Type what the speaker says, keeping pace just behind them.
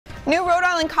New Rhode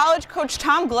Island College coach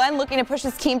Tom Glenn looking to push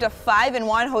his team to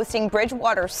 5-1, hosting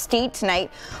Bridgewater State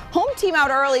tonight. Home team out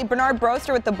early. Bernard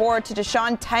Broster with the board to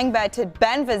Deshaun Tangba to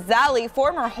Ben Vazali,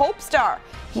 former Hope star.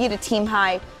 He had a team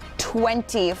high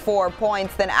 24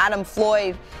 points. Then Adam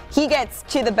Floyd, he gets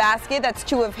to the basket. That's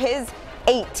 2 of his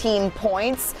 18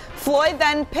 points. Floyd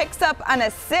then picks up an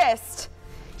assist.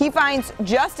 He finds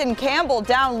Justin Campbell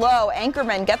down low.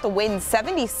 Anchormen get the win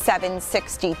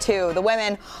 77-62. The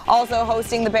women also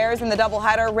hosting the Bears in the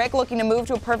doubleheader. RIC looking to move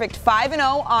to a perfect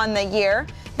 5-0 on the year.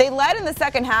 They led in the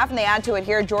second half, and they add to it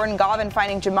here. Jordan Govan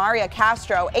finding Jamaria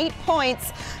Castro. 8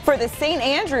 points for the St.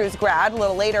 Andrews grad. A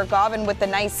little later, Govan with the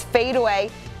nice fadeaway.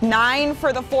 9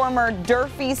 for the former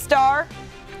Durfee star.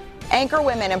 Anchor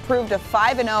women improved to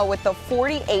 5-0 with the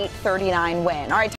 48-39 win. All right.